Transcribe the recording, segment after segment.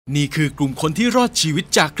นี่คือกลุ่มคนที่รอดชีวิต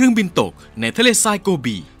จากเครื่องบินตกในทะเลทรายโก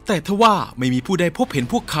บีแต่ทว่าไม่มีผู้ใดพบเห็น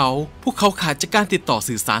พวกเขาขาดจากการติดต่อ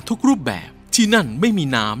สื่อสารทุกรูปแบบที่นั่นไม่มี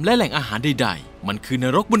น้ำและแหล่งอาหารใดๆมันคือน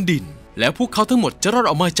รกบนดินแล้วพวกเขาทั้งหมดจะรอด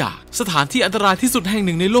ออกมาจากสถานที่อันตรายที่สุดแห่งห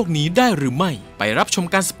นึ่งในโลกนี้ได้หรือไม่ไปรับชม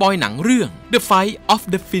การสปอยหนังเรื่อง The Fight of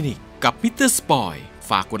the Phoenix กับมิสเตอร์สปอย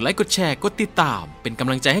ฝากกดไลค์กดแชร์กดติดตามเป็นก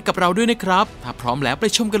ำลังใจให้กับเราด้วยนะครับถ้าพร้อมแล้วไป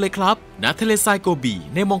ชมกันเลยครับณทะเลทรายโกบี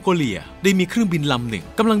ในมองโกเลียได้มีเครื่องบินลำหนึ่ง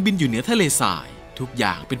กำลังบินอยู่เหนือทะเลทรายทุกอ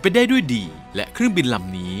ย่างเป็นไปได้ด้วยดีและเครื่องบินล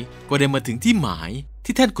ำนี้ก็ได้มาถึงที่หมาย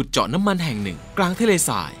ที่แท่นขุดเจาะน้ำมันแห่งหนึ่งกลางทะเล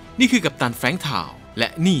ทรายนี่คือกัปตันแฟรงค์ทาวและ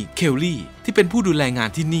นี่เคลลี่ที่เป็นผู้ดูแลงาน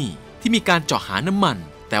ที่นี่ที่มีการเจาะหาน้ำมัน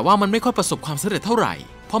แต่ว่ามันไม่ค่อยประสบความสำเร็จเท่าไหร่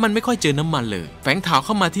เพราะมันไม่ค่อยเจอน้ำมันเลยแฟรงค์ทาวเ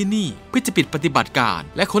ข้ามาที่นี่เพื่อจะปิดปฏิบัติการ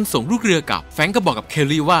และขนส่งลูกเรือกับแฟรงค์ก็บอกกับเคล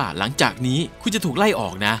ลี่ว่าหลังจากนี้คุณจะถูกไล่ออ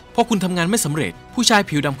กนะเพราะคุณทำงานไม่สำเร็จผู้ชาย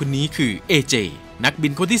ผิวดำคนนี้คือเอเจนักบิ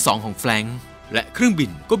นคนที่2ของแฟรงค์และเครื่องบิ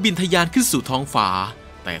นก็บินทะยานขึ้นสู่ท้องฟ้า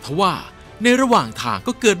แต่ทว่าในระหว่างทาง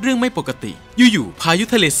ก็เกิดเรื่องไม่ปกติอยู่ๆพายุ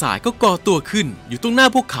ทะเลทรายก็ก่อตัวขึ้นอยู่ตรงหน้า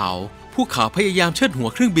พวกเขาพยายามเชิดหัว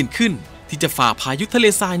เครื่องบินขึ้นที่จะฝ่าพายุทะเล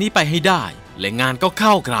ทรายนี้ไปให้ได้และงานก็เข้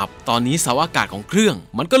าครับตอนนี้เสาอากาศของเครื่อง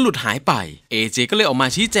มันก็หลุดหายไปเอเจก็เลยออกมา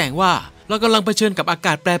ชี้แจงว่าเรากำลังเผชิญกับอาก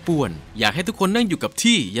าศแปรปรวนอยากให้ทุกคนนั่งอยู่กับ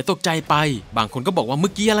ที่อย่าตกใจไปบางคนก็บอกว่าเมื่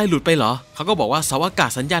อกี้อะไรหลุดไปเหรอเขาก็บอกว่าเสาอากาศ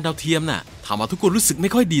สัญญาณดาวเทียมน่ะทำเอาทุกคนรู้สึกไม่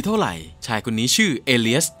ค่อยดีเท่าไหร่ชายคนนี้ชื่อเอเ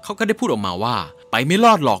ลียสเขาก็ได้พูดออกมาว่าไปไม่ร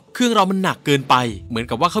อดหรอกเครื่องเรามันหนักเกินไปเหมือน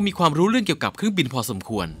กับว่าเขามีความรู้เรื่องเกี่ยวกับเครื่องบินพอสม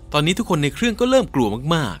ควรตอนนี้ทุกคนในเครื่องก็เริ่มกลัว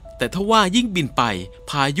มากๆแต่ทว่ายิ่งบินไป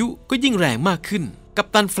พายุก็ยิ่งแรงมากขึ้นกัป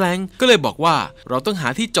ตันแฟรงค์ก็เลยบอกว่าเราต้องหา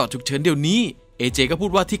ที่จอดฉุกเฉินเดี๋ยวนี้เอเจก็พู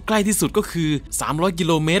ดว่าที่ใกล้ที่สุดก็คือ300กิโ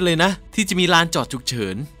ลเมตรเลยนะที่จะมีลานจอดฉุกเฉิ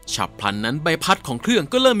นฉับพลันนั้นใบพัดของเครื่อง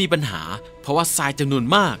ก็เริ่มมีปัญหาเพราะว่าทรายจำนวน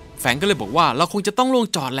มากแฟรงค์ก็เลยบอกว่าเราคงจะต้องลง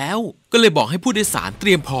จอดแล้วก็เลยบอกให้ผู้โดยสารเต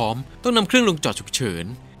รียมพร้อมต้องนำเครื่องลงจอดฉุกเฉิน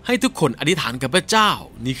ให้ทุกคนอธิษฐานกับพระเจ้า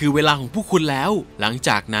นี่คือเวลาของผู้คุณแล้วหลังจ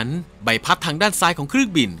ากนั้นใบพัดทางด้านซ้ายของเครื่อง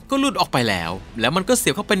บินก็หลุดออกไปแล้วมันก็เสี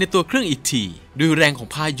ยบเข้าไปในตัวเครื่องอีกทีด้วยแรงของ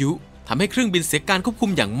พายุทำให้เครื่องบินเสียการควบคุ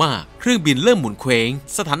มอย่างมากเครื่องบินเริ่มหมุนเคว้ง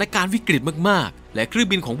สถานการณ์วิกฤตมากๆและเครื่อง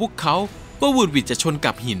บินของพวกเขาก็วุ่นวิดจะชน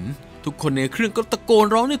กับหินทุกคนในเครื่องก็ตะโกน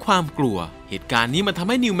ร้องด้วยความกลัวเหตุการณ์นี้มันทำ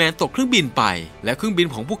ให้นิวแมนตกเครื่องบินไปและเครื่องบิน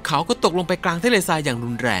ของพวกเขาก็ตกลงไปกลางทะเลทรายอย่างรุ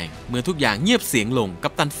นแรงเมื่อทุกอย่างเงียบเสียงลงกั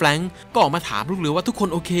ปตันแฟรงค์ก็ออกมาถามลูกเรือว่าทุกคน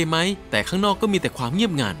โอเคไหมแต่ข้างนอกก็มีแต่ความเงีย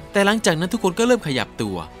บงันแต่หลังจากนั้นทุกคนก็เริ่มขยับ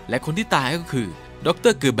ตัวและคนที่ตายก็คือดร.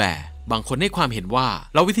เกอร์แบร์บางคนให้ความเห็นว่า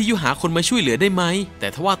เราวิทยุหาคนมาช่วยเหลือได้ไหมแต่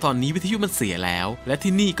ทว่าตอนนี้วิทยุมันเสียแล้วและ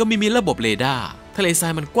ที่นี่ก็ไม่มีระบบเรดาร์ทะเลทรา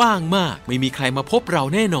ยมันกว้างมากไม่มีใครมาพบเรา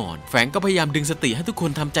แน่นอนแฟรงก์ก็พยายามดึงสติให้ทุกค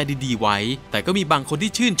นทำใจดีๆไว้แต่ก็มีบางคน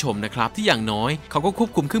ที่ชื่นชมนะครับที่อย่างน้อยเขาก็ควบ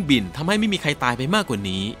คุมเครื่องบินทำให้ไม่มีใครตายไปมากกว่า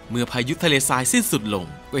นี้เมื่อพายุทะเลทรายสิ้นสุดลง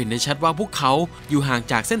ก็เห็นได้ชัดว่าพวกเขาอยู่ห่าง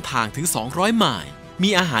จากเส้นทางถึง200ไมล์มี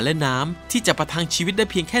อาหารและน้ำที่จะประทังชีวิตได้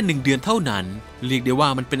เพียงแค่1 เดือนเท่านั้นเรียกได้ว่า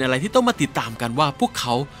มันเป็นอะไรที่ต้องมาติดตามกันว่าพวกเข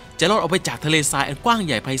าจะรอดออกไปจากทะเลทรายอันกว้างใ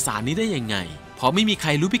หญ่ไพศาลนี้ได้ยังไงเพราะไม่มีใคร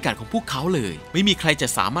รู้พิกัดของพวกเขาเลยไม่มีใครจะ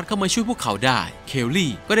สามารถเข้ามาช่วยพวกเขาได้เคล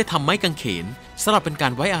ลี่ก็ได้ทำไม้กางเขนสำหรับเป็นกา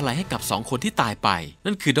รไว้อาลัยให้กับ2 คนที่ตายไป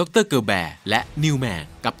นั่นคือดร.เกอร์แบร์และนิวแมน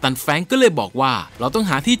กัปตันแฟรงก์ก็เลยบอกว่าเราต้อง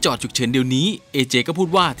หาที่จอดฉุกเฉินเดี๋ยวนี้เอเจก็พูด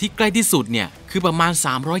ว่าที่ใกล้ที่สุดเนี่ยคือประมาณ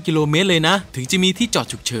300กิโลเมตรเลยนะถึงจะมีที่จอด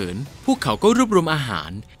ฉุกเฉินพวกเขาก็รวบรวมอาหา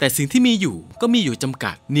รแต่สิ่งที่มีอยู่ก็มีอยู่จำ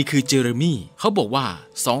กัดนี่คือเจอร์มี่เขาบอกว่า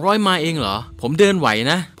200 ไมล์เองเหรอผมเดินไหว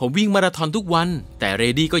นะผมวิ่งมาราธอนทุกวันแต่เร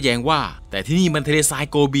ดี้ก็แย้งว่าแต่ที่นี่มันทะเลทราย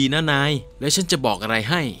โกบีนะนายและฉันจะบอกอะไร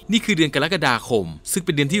ให้นี่คือเดือนกรกฎาคมซึ่งเ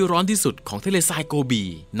ป็นเดือนที่ร้อนที่สุดของทะเลทรายโกบี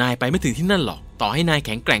นายไปไม่ถึงที่นั่นหรอกต่อให้นายแ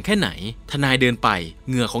ข็งแกร่งแค่ไหนถ้านายเดินไป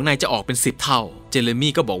เหงื่อของนายจะออกเป็น10 เท่าเจเร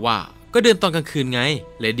มี่ก็บอกว่าก็เดินตอนกลางคืนไง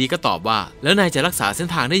เลดี้ก็ตอบว่าแล้วนายจะรักษาเส้น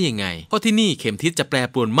ทางได้ยังไงเพราะที่นี่เข็มทิศจะแปร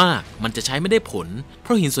ปรวนมากมันจะใช้ไม่ได้ผลเพ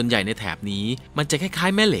ราะหินส่วนใหญ่ในแถบนี้มันจะคล้า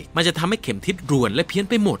ยๆแม่เหล็กมันจะทำให้เข็มทิศรวนและเพี้ยน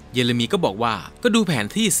ไปหมดเยเรมีก็บอกว่าก็ดูแผน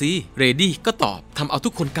ที่สิเรดี้ก็ตอบทำเอาทุ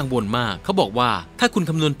กคนกังวลมากเขาบอกว่าถ้าคุณ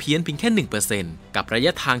คำนวณเพี้ยนเพียงแค่ 1% กับระย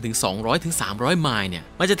ะทางถึง200-300 ไมล์เนี่ย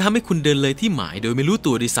มันจะทำให้คุณเดินเลยที่หมายโดยไม่รู้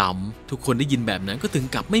ตัวด้วยซ้ำทุกคนได้ยินแบบนั้นก็ถึง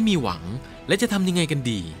กับไม่มีหวังและจะทำยังไงกัน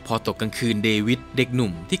ดีพอตกกลางคืนเดวิดเด็กหนุ่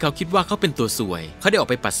มที่เขาคิดว่าเขาเป็นตัวสวยเขาได้ออก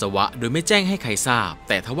ไปปัสสาวะโดยไม่แจ้งให้ใครทราบ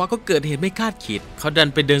แต่ทว่าก็เกิดเหตุไม่คาดคิดเขาดัน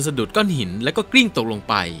ไปเดินสะดุดก้อนหินแล้วก็กลิ้งตกลง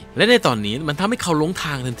ไปและในตอนนี้มันทำให้เขาหลงท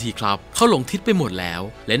างทันทีครับเขาหลงทิศไปหมดแล้ว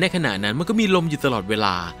และในขณะนั้นมันก็มีลมอยู่ตลอดเวล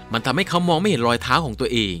ามันทำให้เขามองไม่เห็นรอยเท้าของตัว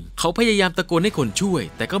เองเขาพยายามตะโกนให้คนช่วย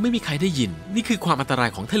แต่ก็ไม่มีใครได้ยินนี่คือความอันตราย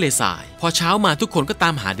ของทะเลทรายพอเช้ามาทุกคนก็ตา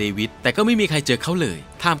มหาเดวิดแต่ก็ไม่มีใครเจอเขาเลย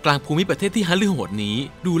ท่ามกลางภูมิประเทศที่ฮาลือโหดนี้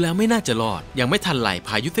ดูแล้วไม่น่าจะรอดยังไม่ทันไหลพ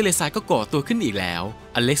ายุทะเลทรายก็ก่อตัวขึ้นอีกแล้ว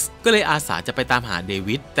อเล็กซ์ก็เลยอาสาจะไปตามหาเด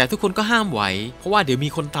วิดแต่ทุกคนก็ห้ามไว้เพราะว่าเดี๋ยวมี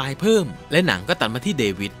คนตายเพิ่มและหนังก็ตัดมาที่เด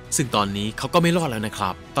วิดซึ่งตอนนี้เขาก็ไม่รอดแล้วนะค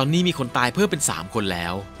รับตอนนี้มีคนตายเพิ่มเป็น3คนแล้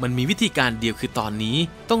วมันมีวิธีการเดียวคือตอนนี้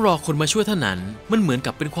ต้องรอคนมาช่วยเท่านั้นมันเหมือน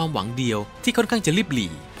กับเป็นความหวังเดียวที่ค่อนข้างจะรีบห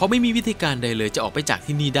รี่เพราะไม่มีวิธีการใดเลยจะออกไปจาก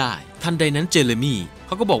ที่นี่ได้ทันใดนั้นเจเรมี่เ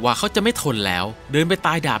ขาก็บอกว่าเขาจะไม่ทนแล้วเดินไปต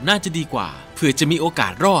ายดาบน่าจะดีกว่าเพื่อจะมีโอกา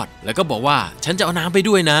สรอดแล้วก็บอกว่าฉันจะเอาน้ำไป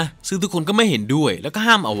ด้วยนะซึ่งทุกคนก็ไม่เห็นด้วยแล้วก็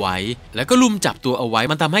ห้ามเอาไว้แล้วก็ลุมจับตัวเอาไว้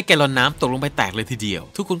มันทำให้แกลลอนน้ำตกลงไปแตกเลยทีเดียว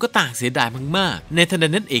ทุกคนก็ต่างเสียดายมากๆในทันใด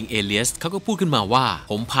นั้นเองเอเลียสเขาก็พูดขึ้นมาว่า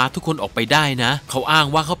ผมพาทุกคนออกไปได้นะเขาอ้าง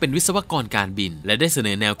ว่าเขาเป็นวิศวกรการบินและได้เสน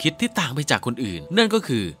อแนวคิดที่ต่างไปจากคนอื่นนั่นก็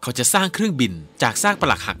คือเขาจะสร้างเครื่องบินจากซากป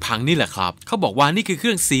รักหักพังนี่แหละครับเขาบอกว่านี่คือเค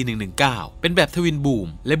รื่อง C119 เป็นแบบทวินบูม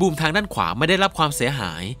และบูมทางด้านขวาไม่ได้รับความเสียห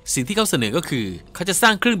ายสิ่งที่เขาเสนอก็คือเขาจะสร้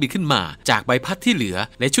างเครื่องบินขึ้นมาจากใบพัดที่เหลือ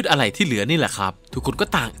และชุดอะไหล่ที่เหลือนี่แหละครับทุกคนก็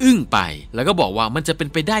ต่างอึ้งไปแล้วก็บอกว่ามันจะเป็น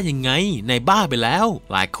ไปได้ยังไงในบ้าไปแล้ว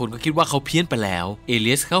หลายคนก็คิดว่าเขาเพี้ยนไปแล้วเอเ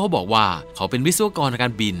ลียสเขาก็บอกว่าเขาเป็นวิศวกรกา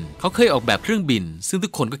รบินเขาเคยออกแบบเครื่องบินซึ่งทุ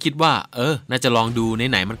กคนก็คิดว่าน่าจะลองดู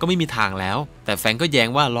ไหนๆมันก็ไม่มีทางแล้วแต่แฟรงก์ก็แย้ง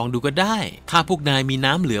ว่าลองดูก็ได้ถ้าพวกนายมี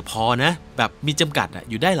น้ำเหลือพอนะแบบมีจำกัด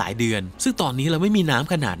อยู่ได้หลายเดือนซึ่งตอนนี้เราไม่มีน้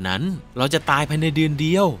ำขนาดนั้นเราจะตายภายในเดือนเ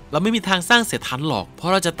ดียวเราไม่มีทางสร้างเสร็จทันหรอกเพรา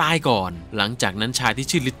ะเราจะตายก่อนหลังจากนั้นชายที่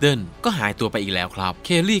ชื่อลิตเติ้ลก็หายตัวไปอีกแล้วครับเค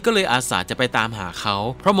ลลี่ก็เลยอาสาจะไปตามหาเขา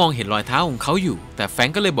เพราะมองเห็นรอยเท้าของเขาอยู่แต่แฟรง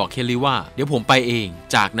ก์ก็เลยบอกเคลลี่ว่าเดี๋ยวผมไปเอง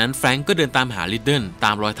จากนั้นแฟรงก์ก็เดินตามหาลิตเติ้ลต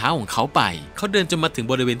ามรอยเท้าของเขาไปเขาเดินจนมาถึง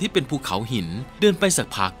บริเวณที่เป็นภูเขาหินเดินไปสัก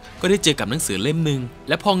พักก็ได้เจอกับหนังสือเล่มนึงแ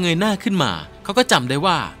ละพอเงยหน้าขึ้นมาเขาก็จำได้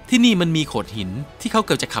ว่าที่นี่มันมีโขดหินที่เขาเ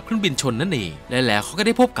กือบจะขับเครื่องบินชนนั่นเองและแล้วเขาก็ไ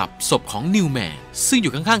ด้พบกับศพของนิวแมนซึ่งอ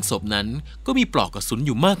ยู่ข้างๆศพนั้นก็มีปลอกกระสุนอ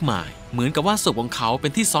ยู่มากมายเหมือนกับว่าศพของเขาเป็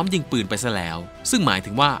นที่ซ้อมยิงปืนไปซะแล้วซึ่งหมายถึ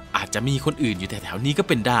งว่าอาจจะมีคนอื่นอยู่แถวๆนี้ก็เ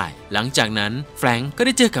ป็นได้หลังจากนั้นแฟรงก์ก็ไ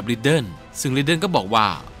ด้เจอกับลิดเดิลซึ่งลิดเดิลก็บอกว่า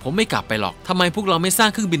ผมไม่กลับไปหรอกทำไมพวกเราไม่สร้าง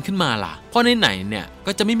เครื่องบินขึ้นมาล่ะเพราะไหนๆเนี่ย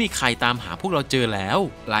ก็จะไม่มีใครตามหาพวกเราเจอแล้ว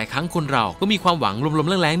หลายครั้งคนเราก็มีความหวังลม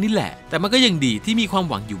ๆแรงๆนี่แหละแต่มันก็ยังดีที่มีความ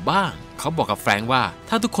หวังอยู่บ้างเขาบอกกับแฟรงก์ว่า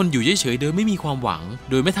ถ้าทุกคนอยู่เฉยๆโดยไม่มีความหวัง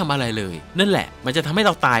โดยไม่ทำอะไรเลยนั่นแหละมันจะทำให้เ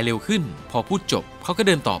ราตายเร็วขึ้นพอพูดจบเขาก็เ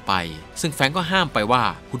ดินต่อไปซึ่งแฟรงก์ก็ห้ามไปว่า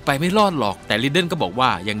คุณไปไม่รอดหรอกแต่ลิดเดิลก็บอกว่า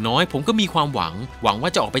อย่างน้อยผมก็มีความหวังว่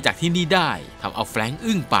าจะออกไปจากที่นี่ได้ทำเอาแฟรงก์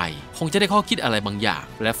อึ้งไปคงจะได้ข้อคิดอะไรบางอย่าง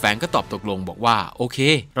และแฟรงก์ก็ตอบตกลงบอกว่าโอเค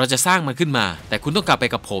เราจะสร้างมันขึ้นมาแต่คุณต้องกลับไป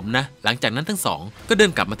กับผมนะหลังจากนั้นทั้งสองก็เดิ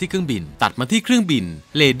นกลับมาที่เครื่องบินตัดมาที่เครื่องบิน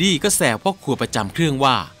เลดี้ก็แซวพ่อครัวประจำเครื่อง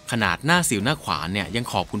ว่าขนาดหน้าสิวหน้าขวานเนี่ยยัง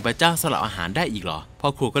ขอบคุณพระเจ้าสละอาหารได้อีกเหรอพ่อ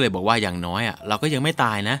ครัวก็เลยบอกว่าอย่างน้อยเราก็ยังไม่ต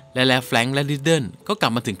ายนะและแฟรงก์และลิดเดิลก็กลั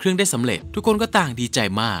บมาถึงเครื่องได้สำเร็จทุกคนก็ต่างดีใจ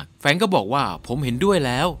มากแฟรงก์ก็บอกว่าผมเห็นด้วยแ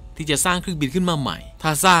ล้วที่จะสร้างเครื่องบินขึ้นมาใหม่ถ้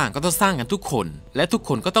าสร้างก็ต้องสร้างกันทุกคนและทุกค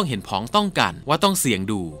นก็ต้องเห็นพ้องต้องกันว่าต้องเสี่ยง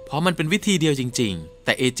ดูเพราะมันเป็นวิธีเดียวจริงๆแ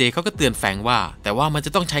ต่AJเขาก็เตือนแฟรงก์ว่าแต่ว่ามันจ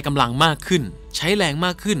ะต้องใช้กำลังมากขึ้นใช้แรงม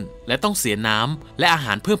ากขึ้นและต้องเสียน้ำและอาห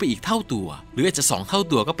ารเพิ่มไปอีกเท่าตัวหรืออาจจะ2 เท่า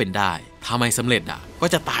ตัวก็เป็นได้ถ้าไม่สำเร็จก็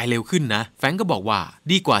จะตายเร็วขึ้นนะแฟรงก์ก็บอกว่า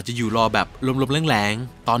ดีกว่าจะอยู่รอแบบลมๆแรง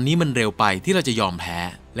ๆตอนนี้มันเร็วไปที่เราจะยอมแพ้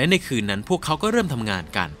และในคืนนั้นพวกเขาก็เริ่มทำงาน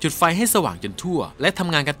กันจุดไฟให้สว่างจนทั่วและท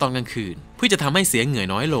ำงานกันตอนกลางคืนเพื่อจะทำให้เสียเหงื่อ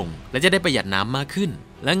น้อยลงและจะได้ประหยัดน้ำมากขึ้น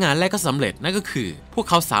และงานแรกก็สำเร็จนั่นก็คือพวก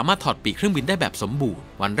เขาสามารถถอดปีกเครื่องบินได้แบบสมบูรณ์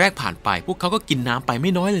วันแรกผ่านไปพวกเขาก็กินน้ำไปไ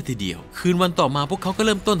ม่น้อยเลยทีเดียวคืนวันต่อมาพวกเขาก็เ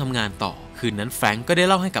ริ่มต้นทำงานต่อคืนนั้นแฟรงก์ก็ได้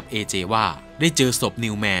เล่าให้กับAJว่าได้เจอศพ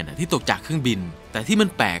นิวแมนที่ตกจากเครื่องบินแต่ที่มัน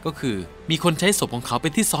แปลกก็คือมีคนใช้ศพของเขาเป็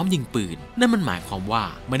นที่ซ้อมยิงปืนนั่นมันหมายความว่า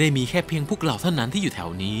ไม่ได้มีแค่เพียงพวกเราเท่านั้นที่อยู่แถ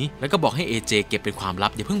วนี้แล้วก็บอกให้AJเก็บเป็นความลั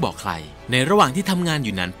บอย่าเพิ่งบอกใครในระหว่างที่ทำงานอ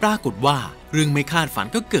ยู่นั้นปรากฏว่าเรื่องไม่คาดฝัน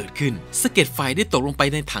ก็เกิดขึ้นสะเก็ดไฟได้ตกลงไป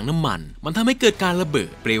ในถังน้ำมันทำให้เกิดการระเบิ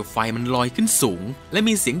ดเปลวไฟมันลอยขึ้นสูงและ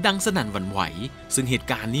มีเสียงดังสนั่นหวั่นไหวซึ่งเหตุ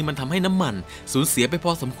การณ์นี้มันทำให้น้ำมันสูญเสียไปพ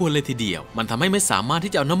อสมควรเลยทีเดียวมันทำให้ไม่สามารถ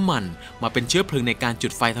ที่จะเอาน้ำมันมาเป็นเชื้อเพลิงในการจุ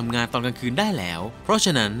ดไฟทำงานตอนกลางคืนได้แล้วเพราะฉ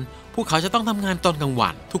ะนั้นพวกเขาจะต้องทำงานตอนกลางวั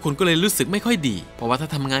นทุกคนก็เลยรู้สึกไม่ค่อยดีเพราะว่าถ้า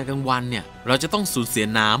ทำงานกลางวันเนี่ยเราจะต้องสูญเสีย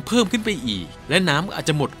น้ำเพิ่มขึ้นไปอีกและน้ำอาจ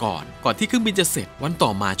จะหมดก่อนที่เครื่องบินจะเสร็จวันต่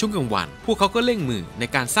อมาช่วงกลางวันพวกเขาก็เร่งมือใน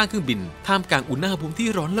การสร้างเครื่องบินท่ามกลางอุณหภูมิที่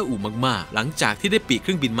ร้อนระอุมากๆหลังจากที่ได้ปีกเค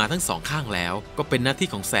รื่องบินมาทั้ง2 ข้างแล้วก็เป็นหน้าที่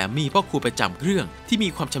ของแซมมี่พ่อครูประจำเครื่องที่มี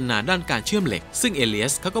ความชำนาญด้านการเชื่อมเหล็กซึ่งเอเลีย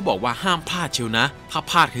สเขาก็บอกว่าห้ามพลาดเชียวนะถ้า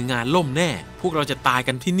พลาดคืองานล่มแน่ พวกเราจะตา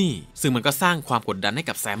ยกันที่นี่ซึ่งมันก็สร้างความกดดันให้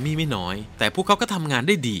กับแซมมี่ไม่น้อยแต่พวกเขาก็ทำงาน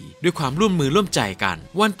ได้ดีด้วยความร่วมมือร่วมใจกั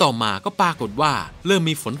นวันต่อมาก็ปรากฏว่าเริ่ม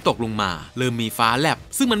มีฝนตกลงมาเริ่มมีฟ้าแล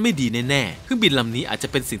บซึ่งมันไม่ดีแน่ๆเครื่องบินลำนี้อาจจ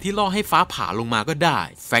ะเป็นสิ่งที่ล่อให้ฟ้าผ่าลงมาก็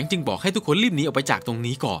ได้แฟรงค์จึงบอกให้ทุกคนรีบหนีออกไปจากตรง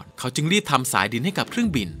นี้ก่อนเขาจึงรีบทำสายดินให้กับเครื่อ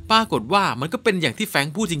งบินปรากฏว่ามันก็เป็นอย่างที่แฟร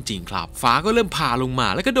งค์พูดจริงๆครับฟ้าก็เริ่มผ่าลง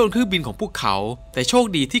มาแล้วก็โดนเครื่องบินของพวกเขาแต่โชค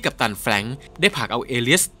ดีที่กัปตันแฟรงค์ได้ผลักเอาเอเ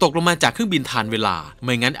ลียสตกลงมาจากเครื่องบินทันเวลา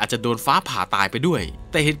ไม่งั้นอาจจะโดนฟ้าผ่าตายไปด้วย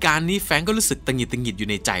แต่เหตุการณ์นี้แฟรงค์ก็รู้สึกตังหงิดอยู่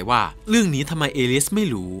ในใจว่าเรื่องนี้ทำไมเอเลียสไม่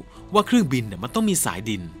รู้ว่าเครื่องบินเนี่ยมันต้องมีสา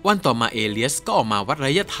ยดินวันต่อมาเอเลียสก็ออกมาวัดร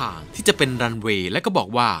ะยะทางที่จะเป็นรันเวย์และก็บอก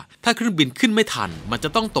ว่าถ้าเครื่องบินขึ้นไม่ทันมันจ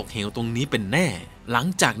ะต้องตกเหวตรงนี้เป็นแน่ห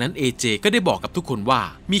ลังจากนั้น AJ ก็ได้บอกกับทุกคนว่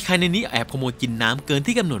ามีใครในนี้แอบขโมยกินน้ำเกิน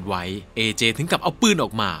ที่กำหนดไว้ AJ ถึงกับเอาปืนออ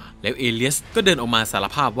กมาแล้วเอเลียสก็เดินออกมาสาร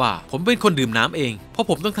ภาพว่าผมเป็นคนดื่มน้ำเองเพรา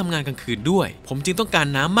ะผมต้องทำงานกลางคืนด้วยผมจึงต้องกา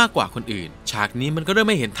รน้ำมากกว่าคนอื่นฉากนี้มันก็เริ่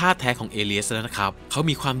มไม่เห็นท่าแท้ของเอเลียสแล้วนะครับเข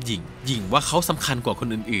ามีความหยิ่งว่าเขาสำคัญกว่าค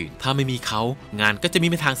นอื่นๆถ้าไม่มีเขางานก็จะมี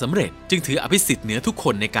ไม่ทางสำเร็จจึงถืออภิสิทธิ์เหนือทุกค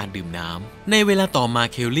นในการดื่มน้ำในเวลาต่อมา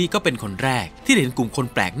เคลลี่ก็เป็นคนแรกที่เห็นกลุ่มค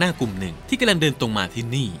นแปลกหน้ากลุ่มหนึ่งที่กำลังเดินตรงมา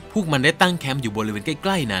ที่นี่พวกมันได้ตั้งแคมป์อยู่บริเวณใก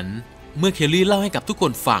ล้ๆนั้นเมื่อเคลลี่เล่าให้กับทุกค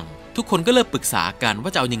นฟังทุกคนก็เริ่มปรึกษากั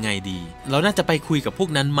นว่าจะเอายังไงดีเราน่าจะไปคุยกับพว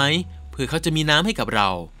กนั้นไหมเพื่อเขาจะมีน้ำให้กับเรา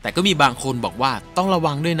แต่ก็มีบางคนบอกว่าต้องระ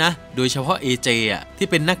วังด้วยนะโดยเฉพาะ AJ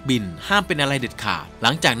ที่เป็นนักบินห้ามเป็นอะไรเด็ดขาด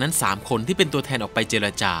หลังจากนั้น3คนที่เป็นตัวแทนออกไปเจ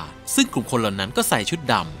รจาซึ่งกลุ่มคนเหล่านั้นก็ใส่ชุ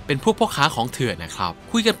ดดำเป็นพวกพ่อค้าของเถื่อนนะครั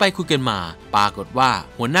บคุยกันไปคุยกันมาปรากฏว่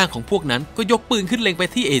าหัวหน้าของพวกนั้นก็ยกปืนขึ้นเล็งไ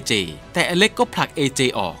ปที่ AJ แต่อเล็กก็ผลัก AJ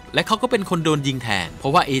ออกและเขาก็เป็นคนโดนยิงแทนเพรา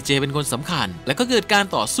ะว่า AJ เป็นคนสำคัญและก็เกิดกา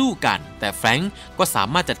รต่อสู้กันแต่แฟรงก์ก็สาม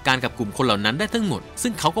ารถจัดการกับกลุ่มคนเหล่านั้นได้ทั้งหมด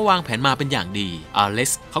ซึ่งเขาก็วางแผนมาเป็นอย่างดีอเล็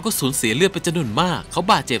กซ์เขาก็สูญเสียเลือดเป็นจำนวนมากเข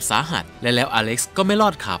าบาดเจ็บสาหัสและแล้วอเล็กซ์ก็ไม่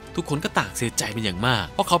รอดครับทุกคนก็ต่างเสียใจเป็นอย่างมาก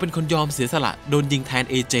เพราะเขาเป็นคนยอมเสียสละโดนยิงแทน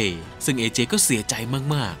AJ ซึ่ง AJ ก็เสียใจ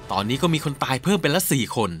มากๆตอนนี้ก็มีคนตายเพิ่มเป็นละ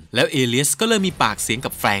4คนแล้วเอเลียสก็เริ่มมีปากเสียง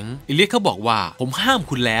กับแฟรงก์เอเลียสเขาบอกว่าผมห้า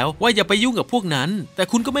มคุณแล้วว่าอย่าไปยุ่งกับพวกนั้นแต่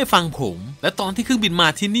คุณก็ไม่ฟังผมและตอนที่เครื่องบิน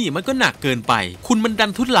มาที่นี่มันก็หนักเกินไปคุณมั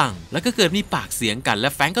นดันทุลังแล้วก็เกิดมีปากเสียงกันแล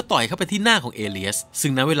ะแฟรงก์ก็ต่อยเข้าไปที่หน้าของเอเลียส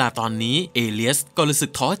ซึ่งณเวลาตอนนี้เอเลียสก็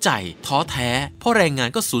รู้สึกท้อใจท้อแท้เพราะแรงง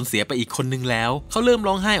านก็สูญเสียไปอีกคนนึงแล้วเขาเริ่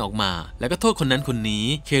มร้องไห้ออกมาแล้วก็โทษคนนั้นคน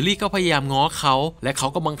นี้เคลลี่ก็พยายามง้อเขาและเข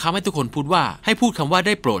าก็บังคับให้ทุกคนพูดว่าให้พูดคำว่า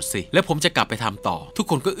ได้โปรดสิแล้วผมจะกลับไปทำต่อทุ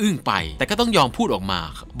กคนก็อึ้งไปแต่ก็ต้องยอมพูดออกม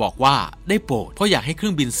าบอกว่าได้โปรดเพราะอยากให้เค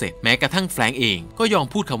รื่องบินเสร็จแม้กระทั่งแฟรงก์เองก็ยอ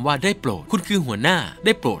มพูดคำว่าได้โปรดคุณคือหัวหน้าไ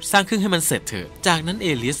ด้โปรดสร้างเครื่องให้มันเสร็จเถอะจากนั้น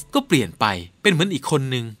เอเลียสก็เปลี่ยนไปเป็นเหมือนอีกค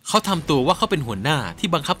นนึงเขาทำตัวว่าเขาเป็นหัวหน้าที่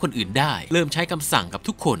บังคับคนอื่นได้เริ่มใช้คำสั่งกับ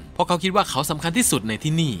ทุกคนเพราะเขาคิดว่าเขาสำคัญที่สุดใ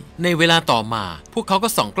นที่นี่ในเวลาต่อมาพวกเขาก็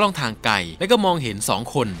ส่องกล้องทางไกลและก็มองเห็น2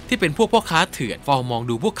คนที่เป็นพวกพ่อค้าเถื่อนเฝ้ามอ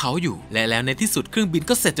งดูพวกเขาอยู่และแล้วในที่สุดเครื่องบิน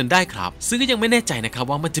ก็เสร็จจนได้ครับซึ่งก็ยังไม่แน่ใจนะครั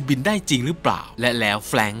บว่ามันจะบินได้จริงหรือเปล่าและแล้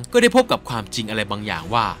วแฟรงก์ก็ได้พบกับความจริงอะไรบางอย่า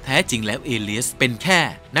งว่าแท้จริงแล้วเอเลียสเป็น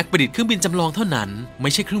แค่นักประดิษฐ์เครื่องบินจำลองเท่านั้นไ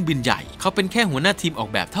ม่ใช่เครื่องบินใหญ่เขาเป็นแค่หัวหน้าทีมอ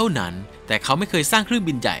อกแบบเท่านั้นแต่เขาไม่เคยสร้างเครื่อ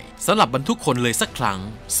งบินใหญ่สำหรับบรรทุกคนเลยสักครั้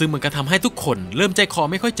งซึ่งมันก็ทำให้ทุกคนเริ่มใจค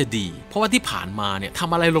อไม่ค่อยจะดีเพราะว่าที่ผ่านมาเนี่ย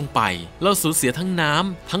ทำอะไรลงไปเราสูญเสียทั้งน้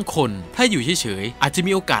ำทั้งคนถ้าอยู่เฉยๆอาจจ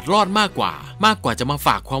ะมีโอกาสรอดมากกว่าจะมา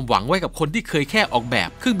ฝากความหวังไว้กับคนที่เคยแค่ออกแบบ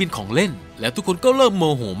เครื่องบินของเล่นแล้วทุกคนก็เริ่มโ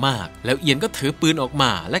มโหมากแล้วเอียนก็ถือปืนออกมา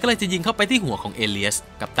และก็เลยจะยิงเข้าไปที่หัวของเอเลีย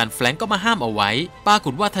สกัปตันแฟรงก์ก็มาห้ามเอาไว้ปรา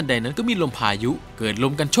กฏว่าทันใดนั้นก็มีลมพายุเกิด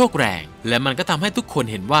ลมกันโชกแรงและมันก็ทำให้ทุกค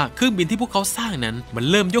นเห็นว่าเครื่องบินที่พวกเขาสร้างนั้นมั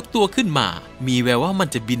นเริ่มยกตัวขึ้นมามีแววว่ามัน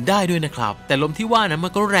จะบินได้ด้วยนะครับแต่ลมที่ว่านั้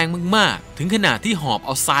นมันก็แรงมากๆถึงขนาดที่หอบเอ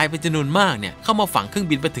าทรายไปจำนวนมากเนี่ยเข้ามาฝังเครื่อง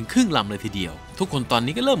บินไปถึงครึ่งลำเลยทีเดียวทุกคนตอ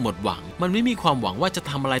นนี้ก็เริ่มหมดหวังมันไม่มีความหวังว่าจ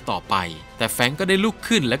ะทำอะไรต่อไปแต่แฟรงก์ก็ได้ลุ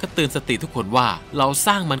กขึ้นแล้วก็เตือนสติทุกคนว่าเรา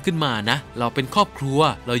สร้างมันขึ้นมานะเราเป็นครอบครั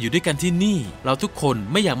วเราอยู่ด้วยกันที่นี่เราทุกค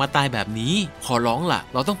นไม่อยากมาตายแบบนี้ขอร้องล่ะ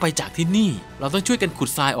เราต้องไปจากที่นี่เราต้องช่วยกันขุ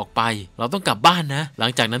ดทรายออกไปเราต้องกลับบ้านนะห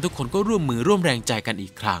ลังจากนั้นทุกคนก็ร่วมมือร่วมแรงใจกันอี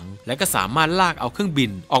กครั้งและก็สามารถลากเอาเครื่องบิ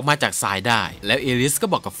นออกมาจากทรายได้แล้วเอลิ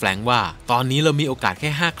สก็บอกกับแฟรงก์ว่าตอนนี้เรามีโอกาสแค่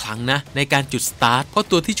5ครั้งนะในการจุดสตาร์ทเพราะ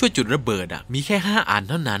ตัวที่ช่วยจุดระเบิดมีแค่5อั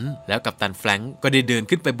นเท่านั้นแล้วกัปตันแฟรงก์ก็ได้เดิน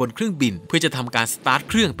ขึ้นไปบนเครื่องบินเพื่อจะทำการสตาร์ท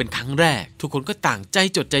เครื่องเป็นครั้งแรกทุกคนก็ต่างใจ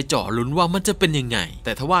จดใจจ่อลุ้นว่ามันจะเป็นยังไง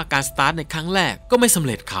แต่ทว่าการสตาร์ทในครั้งแรกก็ไม่สำเ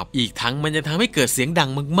ร็จครับอีกทั้งมันยังทำให้เกิดเสียงดั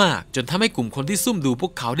งมากๆจนทำให้กลุ่มคนที่ซุ่มดูพว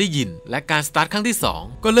กเขาได้ยินและการสตาร์ทครั้งที่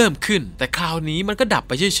2ก็เริ่มขึ้นแต่คราวนี้มันก็ดับไ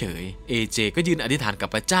ปเฉยๆ AJ ก็ยืนอธิษฐานกั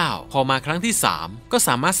บพระเจ้าพอมาครั้งที่3ก็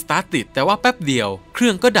สามารถสตาร์ทติดแต่ว่าแป๊บเดียวเค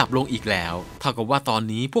รื่องก็ดับลงอีกแล้วเท่ากับว่าตอน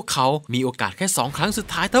นี้พวกเขามีโอกาสแค่2ครั้งสุด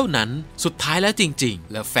ท้ายเท่านั้นสุดท้ายแล้วจริ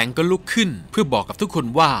งๆแล้วแฟรงก์ก็ลุกขึ้นเพื่อ พื่อบอกกับทุกคน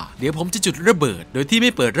ว่าเดี๋ยวผมจะจุดระเบิดโดยที่ไ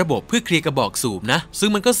ม่เปิดระบบเพื่อเคลียร์กระบอกสูบนะซึ่ง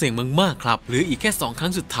มันก็เสี่ยงมากๆครับหรืออีกแค่2ครั้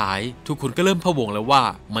งสุดท้ายทุกคนก็เริ่มพะวงแล้วว่า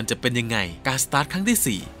มันจะเป็นยังไงการสตาร์ทครั้ง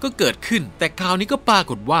ที่4ก็เกิดขึ้นแต่คราวนี้ก็ปรา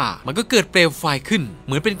กฏว่ามันก็เกิดเปลวไฟขึ้นเห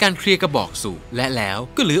มือนเป็นการเคลียร์กระบอกสูบและแล้ว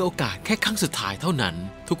ก็เหลือโอกาสแค่ครั้งสุดท้ายเท่านั้น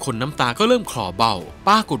ทุกคนน้ำตาก็เริ่มคลอเบ้าป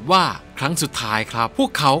รากฏว่าครั้งสุดท้ายครับพว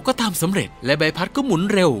กเขาก็ทำสำเร็จและใบพัดก็หมุน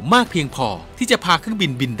เร็วมากเพียงพอที่จะพาเครื่องบิ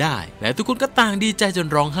นบินได้และทุกคนก็ต่างดีใจจน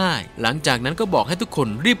ร้องไห้หลังจากนั้นก็บอกให้ทุกคน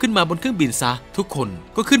รีบขึ้นมาบนเครื่องบินซะทุกคน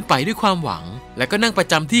ก็ขึ้นไปด้วยความหวังและก็นั่งประ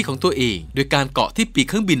จำที่ของตัวเองโดยการเกาะที่ปีก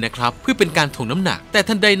เครื่องบินนะครับเพื่อเป็นการถ่วงน้ำหนักแต่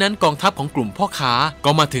ทันใดนั้นกองทัพของกลุ่มพ่อค้า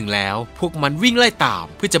ก็มาถึงแล้วพวกมันวิ่งไล่ตาม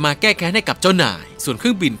เพื่อจะมาแก้แค้นให้กับเจ้านายส่วนเค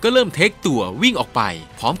รื่องบินก็เริ่มเทคตัววิ่งออกไป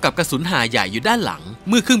พร้อมกับกระสุนหาใหญ่อยู่ด้านหลัง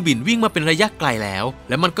เมื่อเครื่องบินวิ่งมาเป็นระยะไกลแล้ว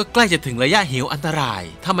และมันก็ใกล้จะถึงระยะเหวอันตราย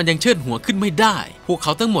ถ้ามันยังเชิดหัวขึ้นไม่ได้พวกเข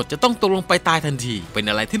าทั้งหมดจะต้องตกลงไปตายทันทีเป็น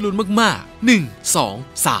อะไรที่ลุ้นมากๆ1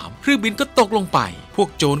 2 3เครื่องบินก็ตกลงไปพวก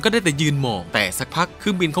โจรก็ได้แต่ยืนมองแต่สักพักเค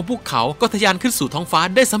รื่องบินของพวกเขาก็ทะยานขึ้นสู่ท้องฟ้า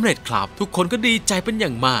ได้สำเร็จครับทุกคนก็ดีใจเป็นอย่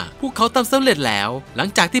างมากพวกเขาทำสำเร็จแล้วหลัง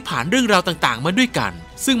จากที่ผ่านเรื่องราวต่างๆมาด้วยกัน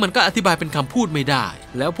ซึ่งมันก็อธิบายเป็นคำพูดไม่ได้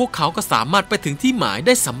แล้วพวกเขาก็สามารถไปถึงที่หมายไ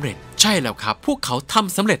ด้สำเร็จใช่แล้วครับพวกเขาท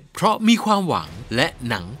ำสำเร็จเพราะมีความหวังและ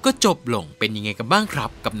หนังก็จบลงเป็นยังไงกันบ้างครับ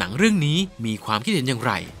กับหนังเรื่องนี้มีความคิดเห็นอย่างไ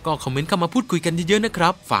รก็คอมเมนต์เข้ามาพูดคุยกันเยอะๆนะครั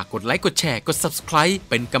บฝากกดไลค์กดแชร์กด Subscribe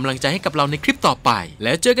เป็นกำลังใจให้กับเราในคลิปต่อไปแ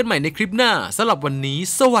ล้วเจอกันใหม่ในคลิปหน้าสำหรับวันนี้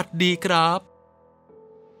สวัสดีครับ